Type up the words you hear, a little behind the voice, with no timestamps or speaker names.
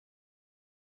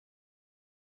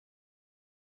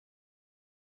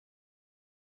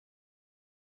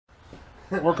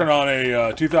Working on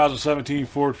a 2017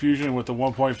 Ford Fusion with the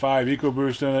 1.5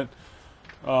 EcoBoost in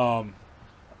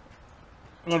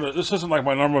it. This isn't like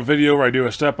my normal video where I do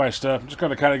a step-by-step. I'm just going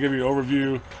to kind of give you an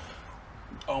overview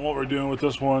on what we're doing with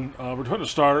this one. We're putting a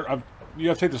starter. You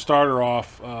have to take the starter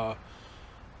off.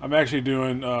 I'm actually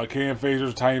doing cam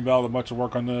phasers, timing belt, a bunch of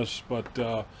work on this, but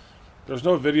there's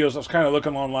no videos. I was kind of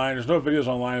looking online. There's no videos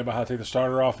online about how to take the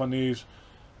starter off on these.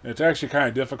 It's actually kind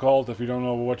of difficult if you don't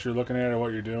know what you're looking at or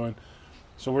what you're doing.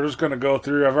 So we're just going to go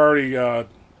through. I've already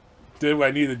did what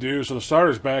I need to do, so the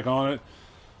starter's back on it,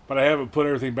 but I haven't put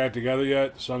everything back together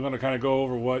yet. So I'm going to kind of go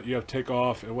over what you have to take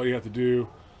off and what you have to do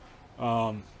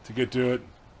to get to it.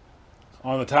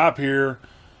 On the top here,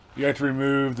 you have to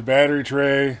remove the battery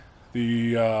tray,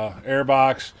 the air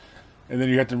box, and then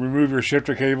you have to remove your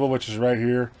shifter cable, which is right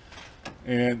here.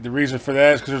 And the reason for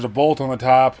that is because there's a bolt on the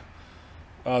top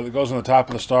that goes on the top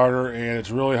of the starter, and it's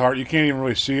really hard. You can't even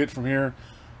really see it from here.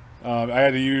 I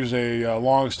had to use a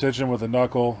long extension with a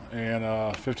knuckle and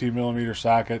a 15 millimeter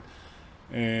socket,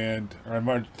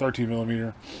 or 13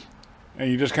 millimeter. And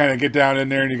you just kind of get down in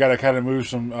there, and you got to kind of move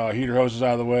some heater hoses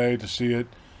out of the way to see it.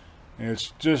 And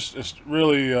it's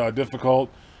really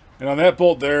difficult. And on that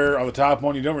bolt there, on the top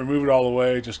one, you don't remove it all the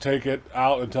way. Just take it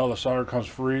out until the starter comes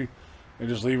free, and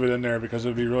just leave it in there, because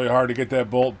it'd be really hard to get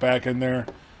that bolt back in there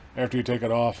after you take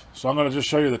it off. So I'm going to just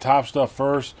show you the top stuff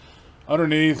first.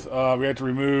 Underneath, we have to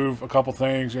remove a couple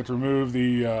things. You have to remove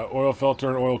the oil filter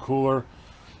and oil cooler,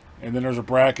 and then there's a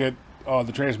bracket.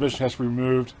 The transmission has to be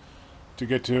removed to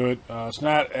get to it. It's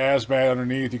not as bad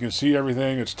underneath. You can see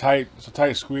everything. It's tight. It's a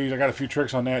tight squeeze. I got a few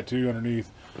tricks on that too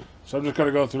underneath. So I'm just going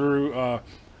to go through. We're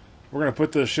going to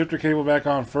put the shifter cable back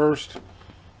on first,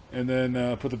 and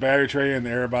then put the battery tray in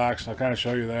the air box. I'll kind of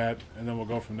show you that, and then we'll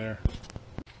go from there.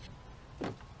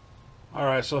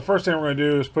 Alright, so the first thing we're going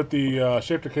to do is put the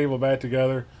shifter cable back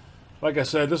together. Like I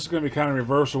said, this is going to be kind of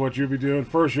reverse of what you'll be doing.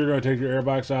 First, you're going to take your air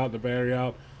box out, the battery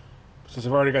out. Since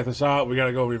I've already got this out, we got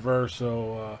to go reverse.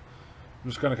 So I'm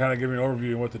just going to kind of give you an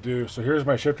overview of what to do. So here's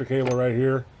my shifter cable right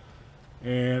here.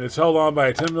 And it's held on by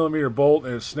a 10 millimeter bolt,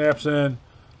 and it snaps in.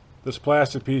 This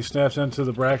plastic piece snaps into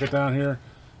the bracket down here.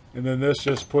 And then this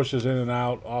just pushes in and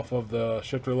out off of the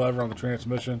shifter lever on the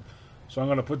transmission. So I'm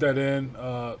going to put that in,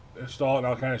 install it, and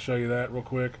I'll kind of show you that real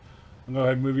quick. I'm going to go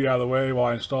ahead and move you out of the way while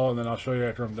I install it, and then I'll show you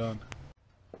after I'm done.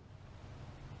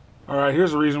 Alright,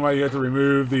 here's the reason why you have to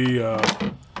remove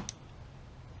the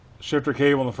shifter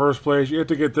cable in the first place. You have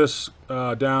to get this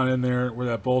down in there where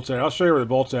that bolt's at. I'll show you where the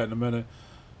bolt's at in a minute.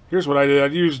 Here's what I did. I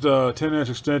used a 10-inch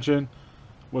extension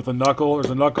with a knuckle. There's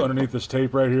a knuckle underneath this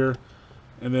tape right here.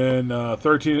 And then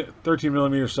 13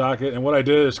 millimeter socket. And what I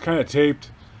did is kind of taped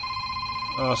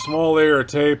a small layer of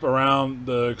tape around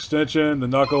the extension, the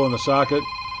knuckle, and the socket.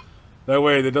 That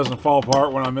way it doesn't fall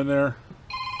apart when I'm in there.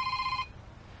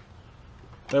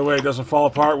 That way it doesn't fall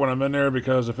apart when I'm in there,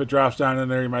 because if it drops down in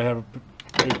there, you might have a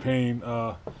big pain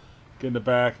getting it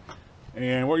back.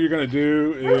 And what you're going to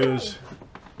do is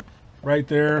right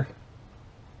there.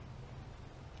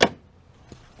 It's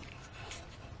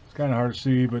kind of hard to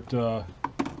see, but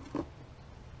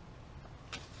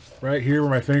right here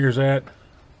where my finger's at.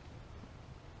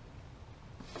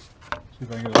 See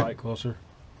if I can get the light closer.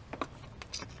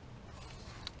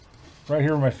 Right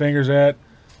here where my finger's at.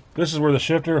 This is where the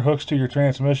shifter hooks to your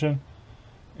transmission.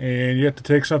 And you have to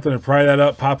take something and pry that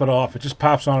up, pop it off. It just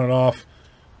pops on and off.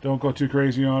 Don't go too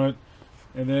crazy on it.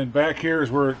 And then back here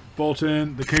is where it bolts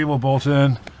in. The cable bolts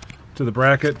in to the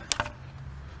bracket.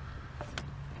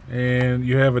 And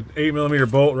you have an 8 millimeter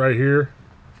bolt right here.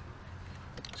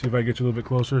 See if I can get you a little bit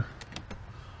closer.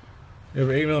 You have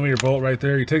an 8 millimeter bolt right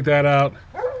there. You take that out.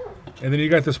 And then you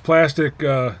got this plastic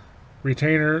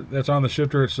retainer that's on the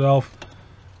shifter itself.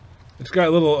 It's got a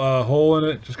little hole in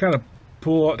it. Just kind of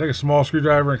pull out, take a small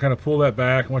screwdriver and kind of pull that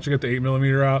back once you get the 8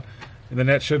 millimeter out. And then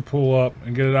that should pull up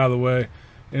and get it out of the way.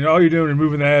 And all you're doing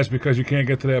removing that is because you can't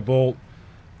get to that bolt.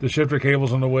 The shifter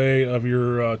cable's in the way of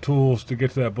your tools to get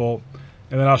to that bolt.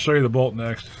 And then I'll show you the bolt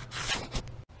next.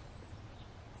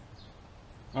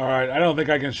 Alright, I don't think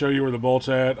I can show you where the bolt's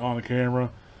at on the camera.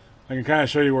 I can kind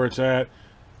of show you where it's at.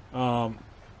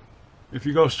 If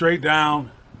you go straight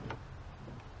down,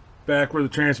 back where the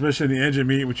transmission and the engine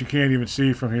meet, which you can't even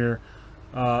see from here,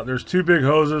 there's two big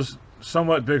hoses,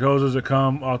 somewhat big hoses that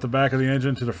come off the back of the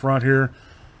engine to the front here.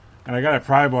 And I got a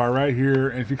pry bar right here.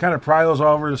 And if you kind of pry those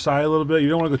over to the side a little bit, you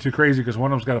don't want to go too crazy because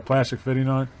one of them's got a plastic fitting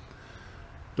on it.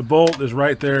 The bolt is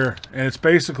right there, and it's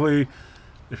basically,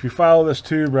 if you follow this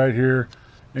tube right here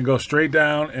and go straight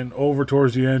down and over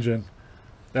towards the engine,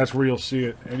 that's where you'll see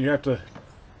it. And you have to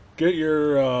get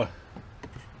your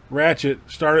ratchet,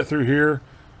 start it through here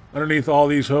underneath all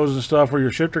these hoses and stuff where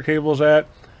your shifter cable's at,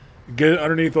 get it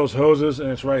underneath those hoses, and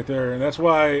it's right there. And that's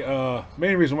why,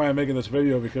 main reason why I'm making this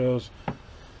video, because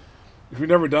if you've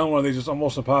never done one of these, it's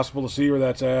almost impossible to see where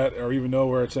that's at or even know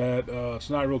where it's at. It's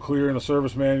not real clear in the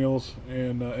service manuals.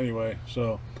 And anyway,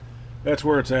 so that's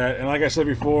where it's at. And like I said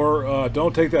before,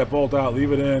 don't take that bolt out,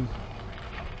 leave it in.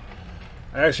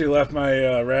 I actually left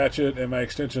my ratchet and my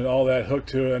extension, all that hooked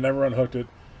to it. I never unhooked it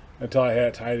until I had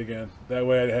it tight again. That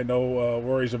way I had no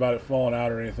worries about it falling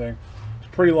out or anything. It's a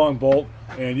pretty long bolt,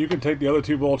 and you can take the other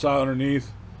two bolts out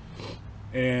underneath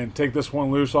and take this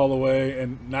one loose all the way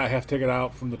and not have to take it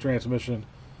out from the transmission.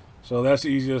 So that's the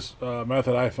easiest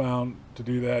method I found to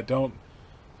do that. Don't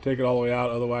take it all the way out,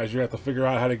 otherwise you have to figure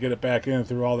out how to get it back in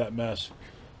through all that mess.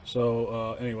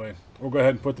 So anyway, we'll go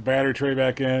ahead and put the battery tray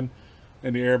back in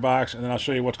the air box, and then I'll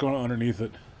show you what's going on underneath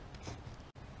it.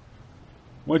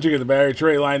 Once you get the battery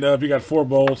tray lined up, you got 4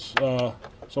 bolts. So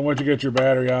once you get your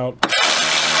battery out,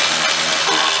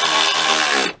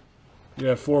 you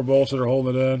have 4 bolts that are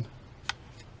holding it in,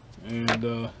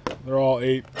 and they're all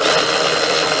 8mm.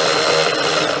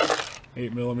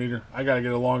 I got to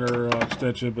get a longer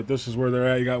extension, but this is where they're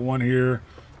at. You got one here,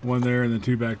 one there, and then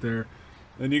 2 back there.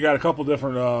 Then you got a couple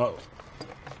different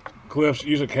clips.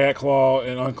 Use a cat claw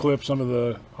and unclip some of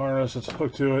the harness that's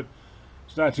hooked to it.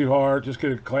 It's not too hard. Just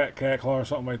get a cat claw or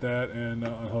something like that and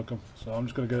unhook them. So I'm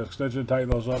just going to get an extension, tighten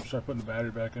those up, start putting the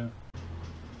battery back in.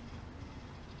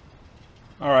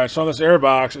 Alright, so on this air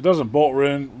box, it doesn't bolt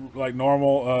in like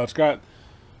normal. It's got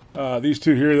these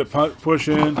 2 here that push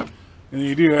in, and then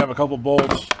you do have a couple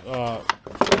bolts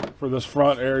for this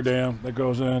front air dam that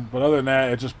goes in. But other than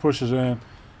that, it just pushes in,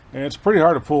 and it's pretty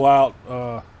hard to pull out.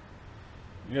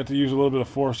 You have to use a little bit of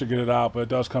force to get it out, but it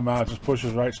does come out. It just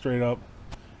pushes right straight up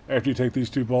after you take these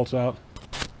 2 bolts out.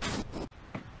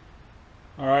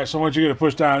 Alright, so once you get it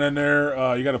pushed down in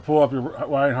there, you got to pull up your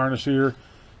wiring harness here.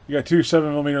 You got 2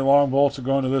 7mm long bolts that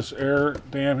go into this air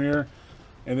dam here,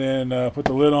 and then put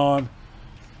the lid on,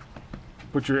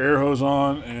 put your air hose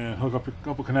on, and hook up a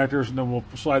couple connectors, and then we'll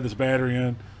slide this battery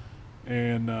in,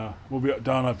 and we'll be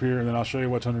done up here, and then I'll show you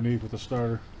what's underneath with the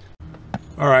starter.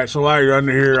 Alright, so while you're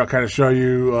under here, I'll kind of show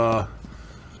you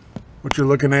what you're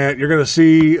looking at. You're going to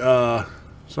see,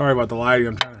 sorry about the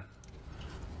lighting,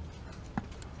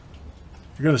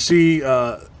 you're going to see,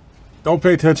 don't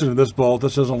pay attention to this bolt,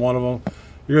 this isn't one of them.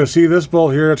 You're going to see this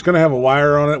bolt here, it's going to have a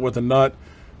wire on it with a nut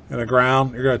and a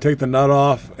ground. You're going to take the nut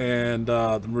off and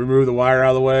remove the wire out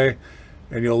of the way,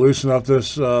 and you'll loosen up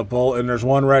this bolt, and there's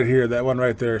one right here, that one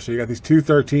right there. So you got these 2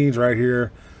 13s right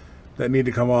here that need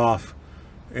to come off.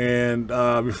 And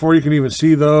before you can even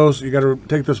see those, you got to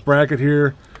take this bracket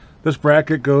here. This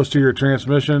bracket goes to your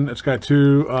transmission. It's got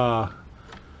 2 I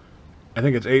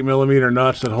think it's 8mm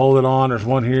nuts that hold it on. There's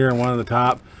one here and one on the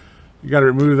top. You got to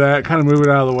remove that, kind of move it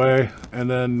out of the way, and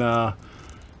then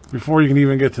before you can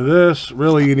even get to this,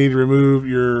 really you need to remove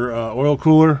your oil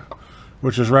cooler,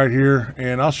 which is right here.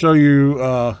 And I'll show you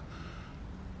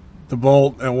the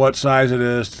bolt and what size it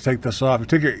is to take this off. You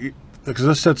take your, because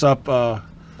this sits up,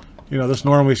 you know, this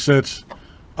normally sits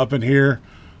up in here.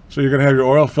 So you're going to have your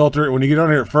oil filter. When you get on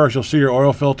here at first, you'll see your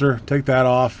oil filter. Take that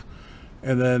off.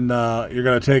 And then you're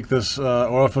going to take this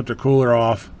oil filter cooler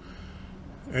off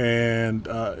and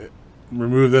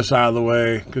remove this out of the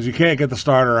way, because you can't get the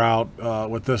starter out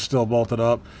with this still bolted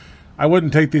up. I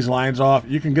wouldn't take these lines off.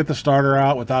 You can get the starter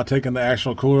out without taking the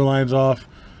actual cooler lines off,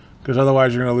 because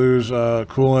otherwise you're going to lose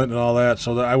coolant and all that.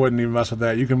 So that I wouldn't even mess with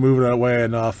that. You can move it away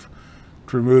enough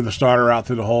to remove the starter out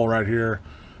through the hole right here.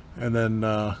 And then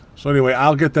so anyway,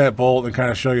 I'll get that bolt and kind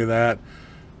of show you that.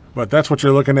 But that's what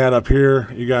you're looking at up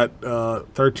here. You got 2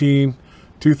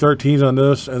 13s on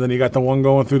this, and then you got the one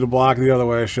going through the block the other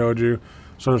way I showed you.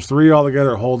 So there's 3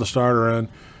 altogether to hold the starter in.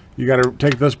 You got to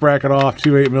take this bracket off,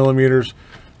 2 8mm.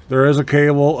 There is a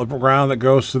cable, a ground that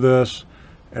goes to this,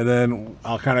 and then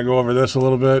I'll kind of go over this a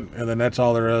little bit, and then that's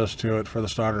all there is to it for the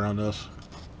starter on this.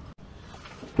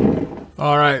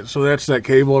 All right, so that's that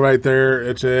cable right there.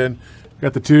 It's in.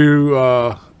 Got the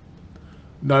 2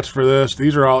 nuts for this.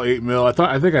 These are all 8mm.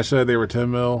 I think I said they were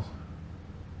 10mm. All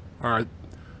right,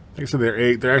 I think I said they're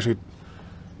 8. They're actually,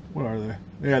 what are they?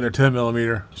 Yeah, they're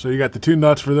 10mm. So you got the 2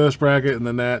 nuts for this bracket, and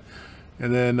then that,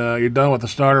 and then you're done with the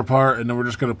starter part, and then we're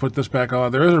just going to put this back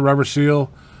on. There is a rubber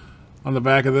seal on the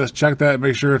back of this. Check that,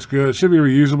 make sure it's good. It should be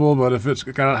reusable, but if it's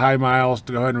got high miles,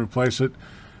 to go ahead and replace it.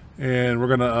 And we're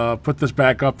going to put this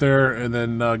back up there, and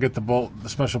then get the bolt, the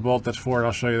special bolt that's for it.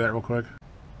 I'll show you that real quick.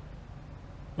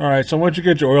 All right, so once you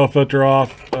get your oil filter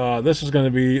off, this is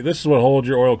what holds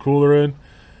your oil cooler in,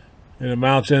 and it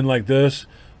mounts in like this.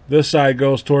 This side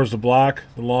goes towards the block,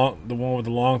 the one with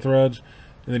the long threads,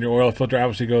 and then your oil filter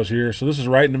obviously goes here. So this is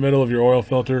right in the middle of your oil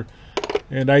filter.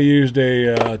 and I used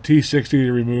a T60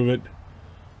 to remove it.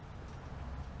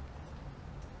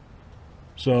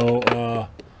 So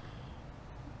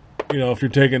you know, if you're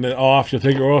taking it off, you'll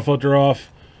take your oil filter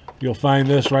off, you'll find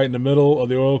this right in the middle of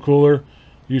the oil cooler.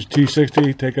 Use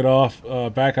T60, take it off,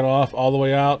 back it off all the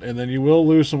way out, and then you will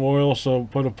lose some oil, so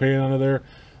put a pan under there,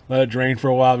 let it drain for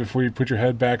a while before you put your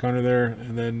head back under there,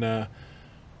 and then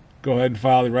go ahead and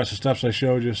follow the rest of the steps I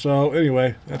showed you. So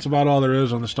anyway, that's about all there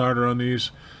is on the starter on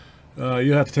these.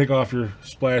 You have to take off your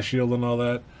splash shield and all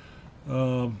that.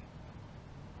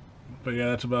 But yeah,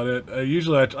 that's about it.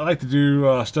 Usually I like to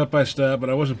do step by step, but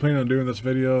I wasn't planning on doing this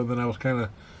video, and then I was kind of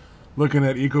looking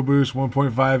at EcoBoost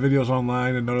 1.5 videos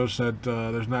online and noticed that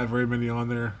there's not very many on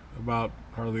there, about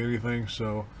hardly anything.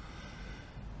 So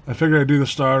I figured I'd do the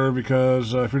starter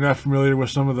because if you're not familiar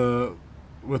with the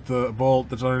bolt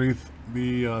that's underneath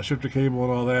the shifter cable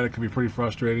and all that, it can be pretty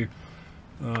frustrating.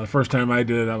 The first time I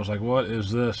did it, I was like, what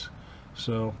is this?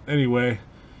 So anyway,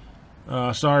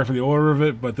 sorry for the order of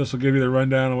it, but this will give you the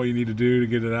rundown of what you need to do to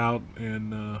get it out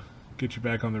and get you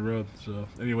back on the road. So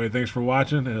anyway, thanks for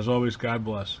watching, and as always, God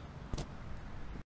bless.